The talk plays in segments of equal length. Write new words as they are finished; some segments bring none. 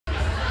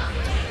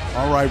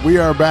All right, we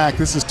are back.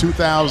 This is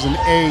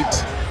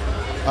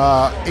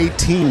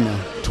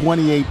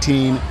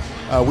 2018.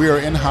 We are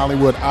in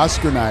Hollywood,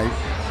 Oscar night,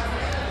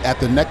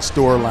 at the Next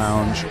Door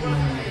Lounge,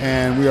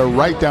 and we are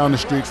right down the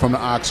street from the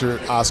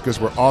Oscars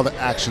where all the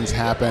actions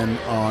happen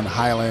on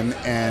Highland.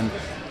 And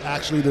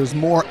actually, there's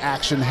more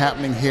action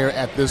happening here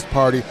at this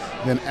party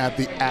than at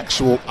the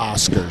actual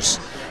Oscars.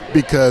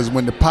 Because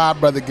when the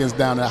PodBrother gets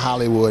down to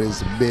Hollywood,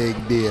 it's a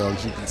big deal.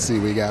 As you can see,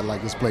 we got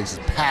this place is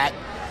packed.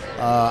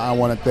 I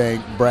want to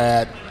thank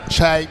Brad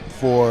Chipe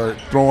for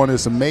throwing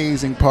this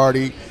amazing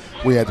party.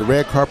 We had the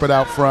red carpet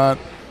out front.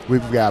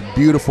 We've got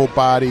beautiful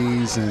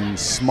bodies and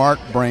smart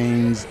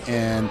brains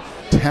and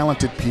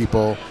talented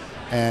people.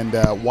 And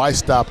why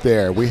stop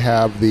there? We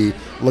have the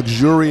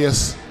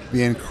luxurious,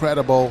 the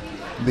incredible,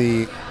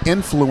 the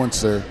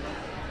influencer,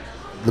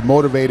 the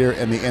motivator,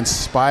 and the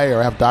inspirer.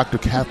 I have Dr.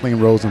 Kathleen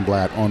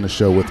Rosenblatt on the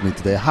show with me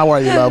today. How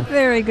are you, love?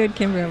 Very good,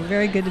 Kimbrough.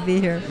 Very good to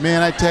be here.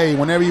 Man, I tell you,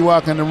 whenever you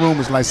walk in the room,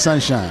 it's like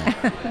sunshine.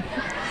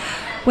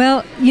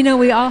 Well,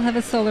 we all have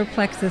a solar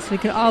plexus. We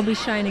could all be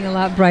shining a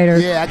lot brighter.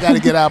 Yeah, I got to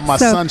get out my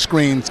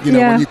sunscreens,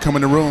 when you come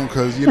in the room,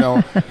 because, I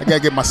got to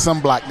get my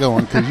sunblock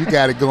going, because you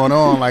got it going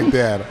on like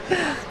that.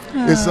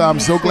 I'm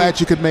so glad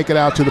you could make it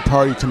out to the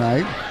party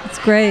tonight. It's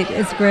great.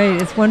 It's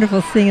great. It's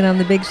wonderful seeing it on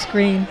the big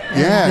screen.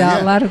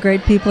 And, a lot of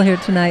great people here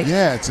tonight.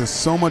 Yeah, it's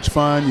just so much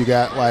fun. You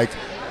got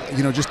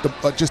just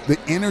the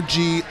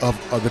energy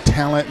of the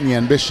talent and the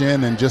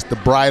ambition, and just the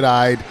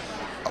bright-eyed,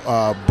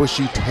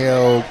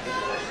 bushy-tailed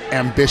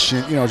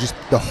ambition. Just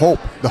the hope.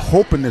 The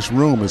hope in this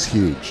room is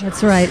huge.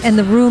 That's right. And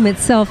the room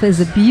itself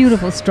is a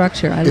beautiful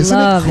structure. I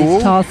love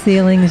these tall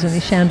ceilings and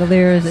these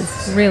chandeliers.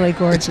 It's really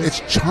gorgeous. It's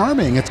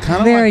charming. It's kind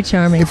of very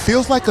charming. It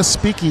feels like a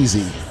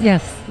speakeasy.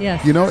 Yes.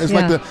 It's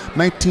like the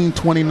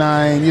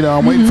 1929.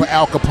 I'm waiting for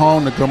Al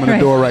Capone to come in the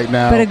door right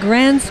now. But a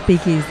grand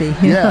speakeasy.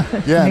 No,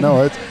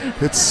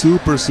 it's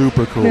super,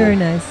 super cool. Very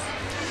nice.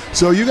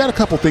 So you got a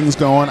couple things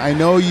going. I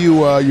know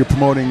you're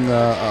promoting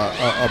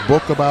a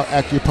book about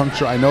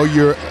acupuncture. I know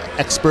you're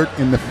expert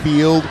in the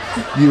field.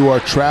 You are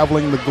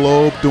traveling the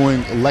globe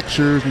doing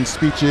lectures and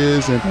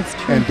speeches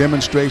and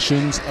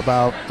demonstrations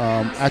about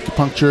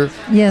acupuncture.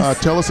 Yes.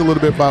 Tell us a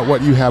little bit about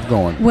what you have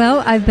going.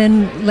 Well, I've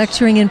been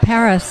lecturing in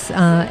Paris,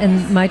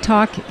 and my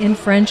talk in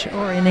French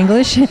or in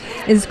English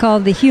is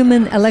called The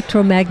Human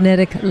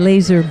Electromagnetic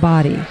Laser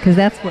Body, because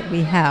that's what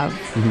we have.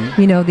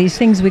 Mm-hmm. These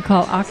things we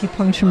call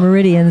acupuncture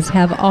meridians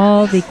have all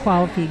the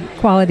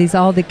qualities,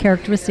 all the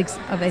characteristics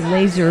of a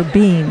laser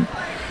beam,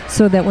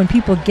 so that when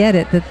people get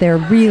it, that they're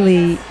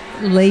really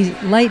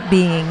light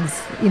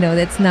beings.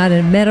 That's not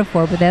a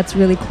metaphor, but that's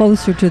really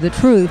closer to the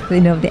truth.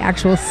 The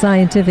actual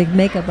scientific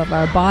makeup of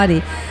our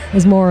body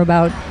is more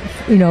about,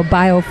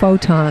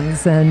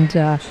 biophotons and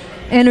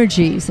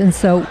energies. And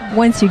so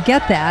once you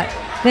get that,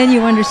 then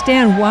you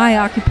understand why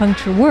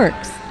acupuncture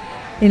works.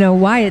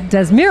 Why it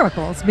does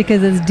miracles,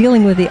 because it's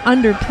dealing with the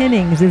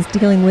underpinnings. It's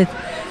dealing with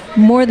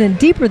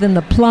deeper than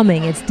the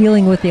plumbing. It's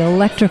dealing with the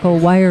electrical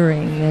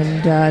wiring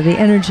and the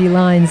energy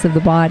lines of the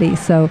body.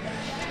 So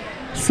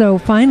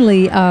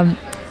finally,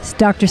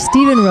 Dr.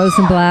 Stephen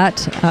Rosenblatt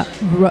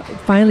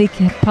finally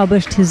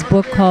published his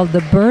book called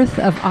The Birth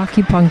of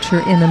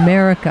Acupuncture in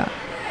America,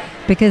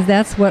 because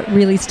that's what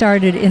really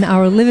started in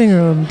our living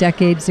room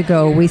decades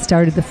ago. We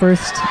started the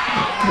first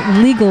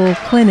legal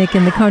clinic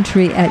in the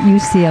country at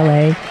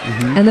UCLA,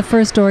 and the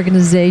first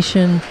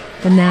organization,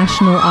 the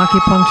National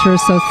Acupuncture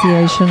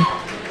Association.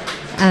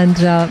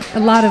 And a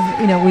lot of,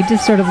 we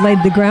just sort of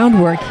laid the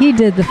groundwork. He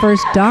did the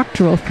first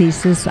doctoral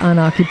thesis on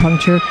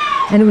acupuncture,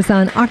 and it was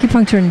on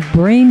acupuncture and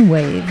brain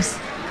waves.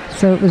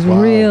 So it was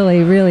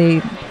really,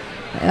 really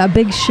a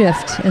big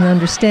shift in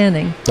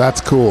understanding. That's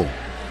cool.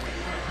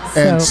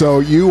 And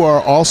so you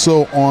are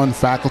also on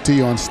faculty,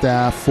 on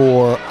staff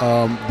for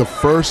the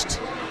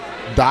first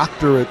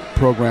doctorate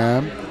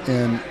program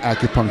in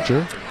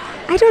acupuncture.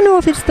 I don't know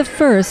if it's the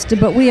first,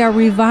 but we are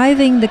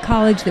reviving the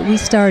college that we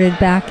started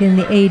back in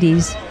the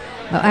 80s.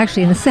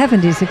 Actually in the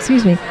 70s,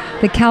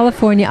 the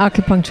California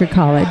Acupuncture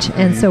College.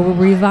 And so we're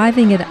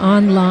reviving it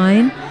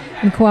online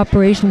in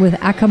cooperation with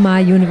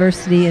Akamai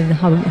University in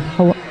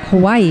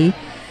Hawaii.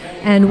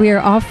 And we are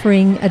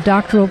offering a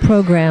doctoral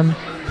program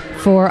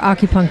for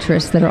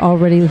acupuncturists that are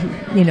already,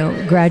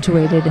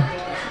 graduated.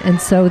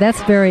 And so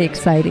that's very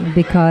exciting,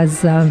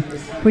 because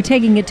we're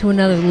taking it to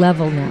another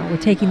level now. We're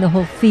taking the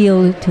whole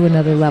field to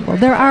another level.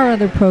 There are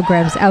other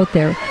programs out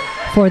there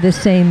for the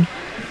same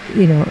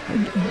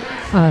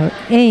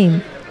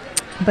aim,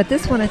 but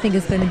this one I think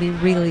is going to be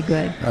really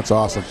good. That's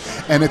awesome.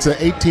 And it's an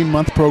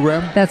 18-month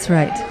program? That's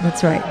right. And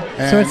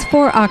so it's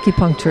for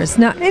acupuncturists.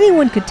 Now,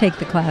 anyone could take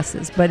the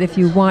classes, but if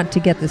you want to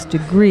get this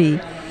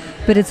degree,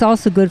 but it's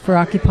also good for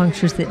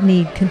acupuncturists that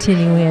need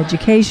continuing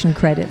education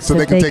credits. So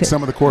they can take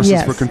some of the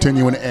courses for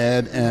continuing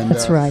ed, and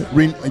that's right.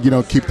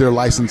 Keep their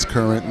license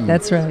current. And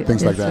that's right.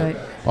 Things like that. Right.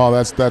 Oh,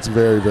 that's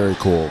very, very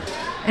cool.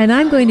 And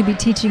I'm going to be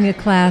teaching a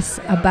class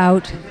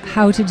about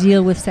how to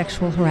deal with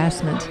sexual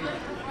harassment.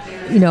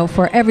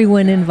 for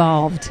everyone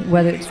involved,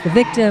 whether it's the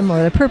victim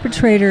or the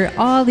perpetrator.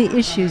 All the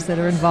issues that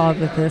are involved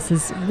with this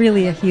is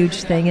really a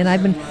huge thing. And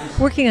I've been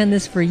working on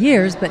this for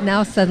years, but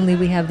now suddenly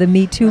we have the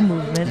Me Too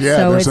movement. Yeah,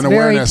 so there's it's an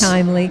awareness. very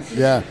timely.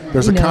 Yeah,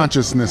 there's a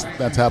consciousness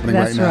that's happening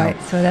right now. That's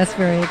right. So that's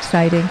very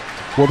exciting.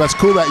 Well, that's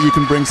cool that you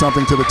can bring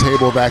something to the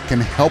table that can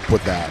help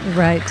with that.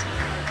 Right.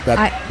 The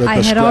I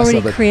had stress already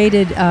of it.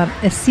 created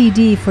a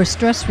CD for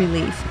stress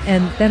relief,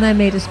 and then I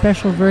made a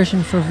special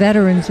version for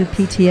veterans with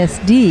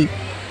PTSD.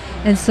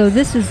 And so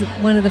this is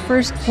one of the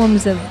first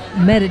forms of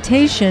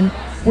meditation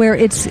where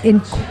it's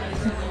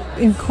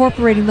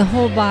incorporating the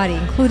whole body,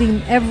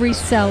 including every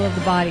cell of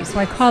the body. So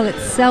I call it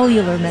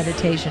cellular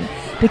meditation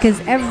because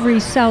every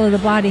cell of the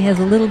body has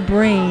a little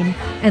brain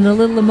and a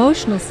little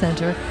emotional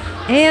center,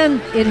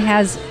 and it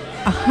has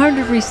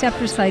 100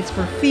 receptor sites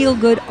for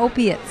feel-good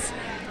opiates.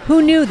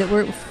 Who knew that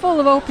we're full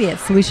of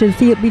opiates? So we should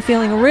be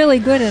feeling really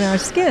good in our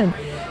skin.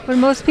 But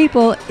most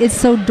people, it's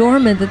so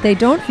dormant that they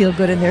don't feel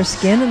good in their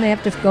skin, and they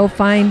have to go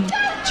find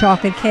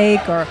chocolate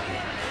cake or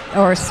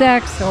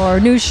sex or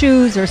new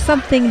shoes or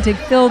something to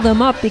fill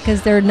them up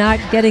because they're not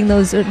getting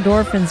those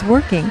endorphins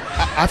working.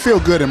 I feel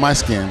good in my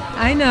skin.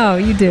 I know,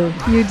 you do.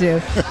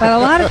 But a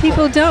lot of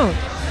people don't.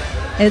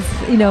 It's,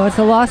 it's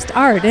a lost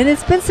art, and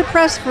it's been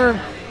suppressed for,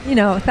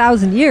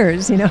 1,000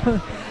 years.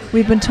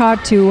 We've been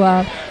taught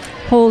to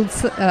hold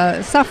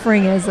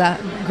suffering as a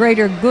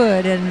greater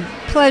good, and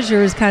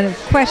pleasure is kind of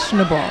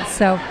questionable.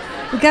 So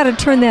we got to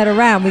turn that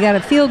around. We got to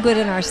feel good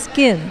in our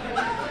skin.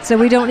 So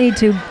we don't need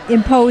to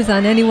impose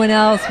on anyone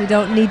else. We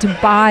don't need to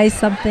buy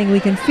something. We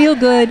can feel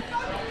good,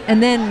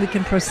 and then we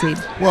can proceed.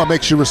 Well, it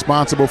makes you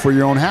responsible for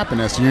your own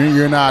happiness.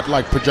 You're not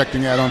like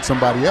projecting that on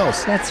somebody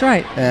else. That's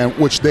right. And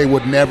which they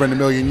would never in a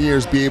million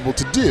years be able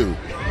to do.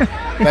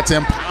 That's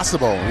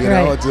impossible.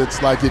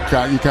 It's like you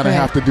kind of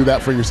have to do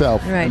that for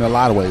yourself in a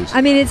lot of ways.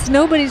 I mean, it's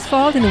nobody's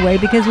fault in a way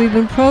because we've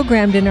been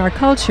programmed in our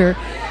culture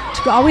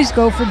to always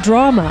go for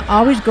drama,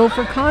 always go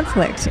for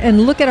conflict,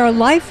 and look at our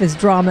life as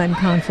drama and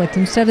conflict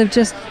instead of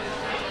just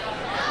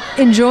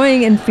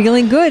enjoying and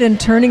feeling good and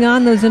turning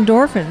on those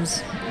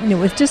endorphins.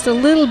 With just a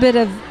little bit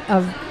of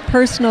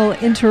personal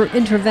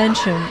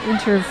intervention,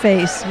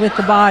 interface with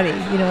the body.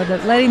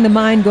 Letting the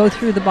mind go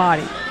through the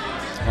body.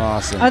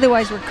 Awesome.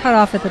 Otherwise, we're cut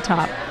off at the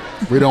top.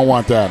 We don't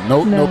want that.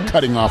 No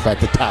cutting off at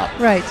the top.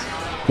 Right.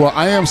 Well,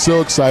 I am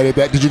so excited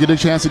that. Did you get a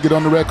chance to get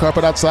on the red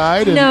carpet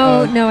outside?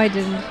 No, I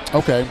didn't.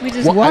 Okay. We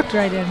just walked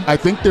right in. I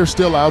think they're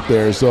still out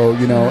there. So,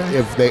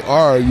 if they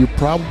are, you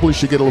probably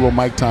should get a little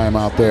mic time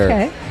out there.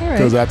 Okay. All right.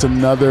 Because that's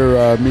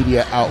another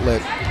media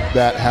outlet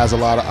that has a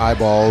lot of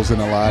eyeballs and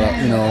a lot of,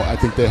 I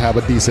think they have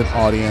a decent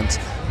audience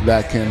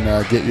that can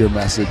get your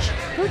message.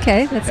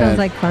 Okay. That sounds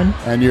like fun.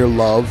 And your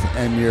love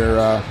and your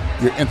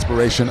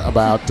inspiration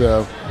about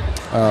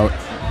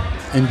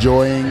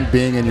enjoying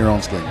being in your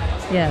own skin.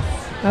 Yes.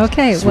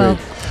 Okay. Sweet. Well,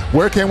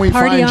 where can we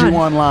find you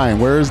online?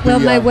 Where's the? Well,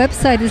 my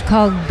website is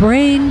called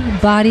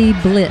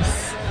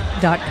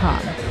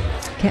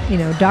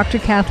brainbodybliss.com. Dr.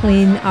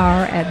 Kathleen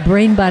R at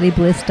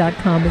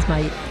brainbodybliss.com is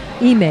my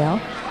email.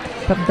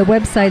 But the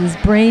website is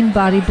Brain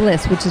Body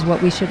Bliss, which is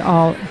what we should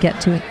all get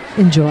to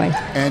enjoy.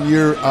 And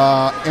your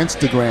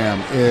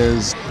Instagram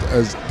is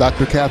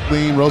Dr.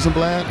 Kathleen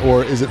Rosenblatt,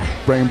 or is it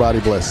Brain Body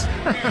Bliss?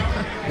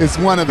 It's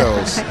one of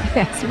those.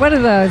 Yes, one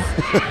of those.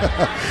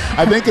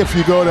 I think if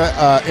you go to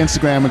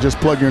Instagram and just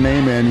plug your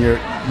name in,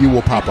 you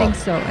will pop up.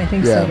 I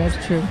think so. That's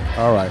true.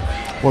 All right.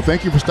 Well,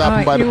 thank you for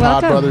stopping by the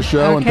PodBrother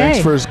show, and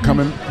thanks for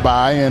coming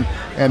by and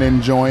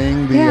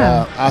enjoying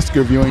the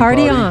Oscar viewing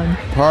party.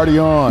 Party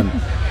on.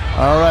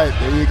 All right,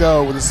 there you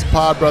go. This is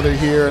PodBrother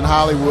here in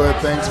Hollywood.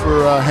 Thanks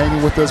for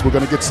hanging with us. We're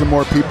going to get some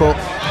more people,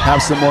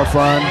 have some more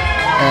fun,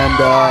 and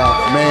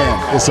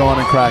man, it's on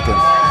and cracking.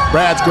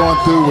 Brad's going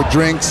through with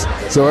drinks,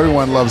 so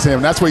everyone loves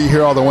him. That's where you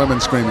hear all the women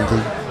screaming,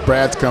 because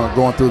Brad's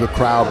going through the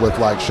crowd with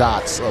like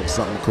shots of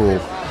something cool.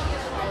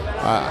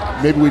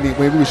 Maybe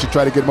we should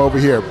try to get him over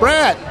here.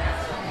 Brad!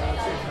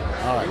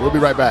 All right, we'll be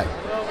right back.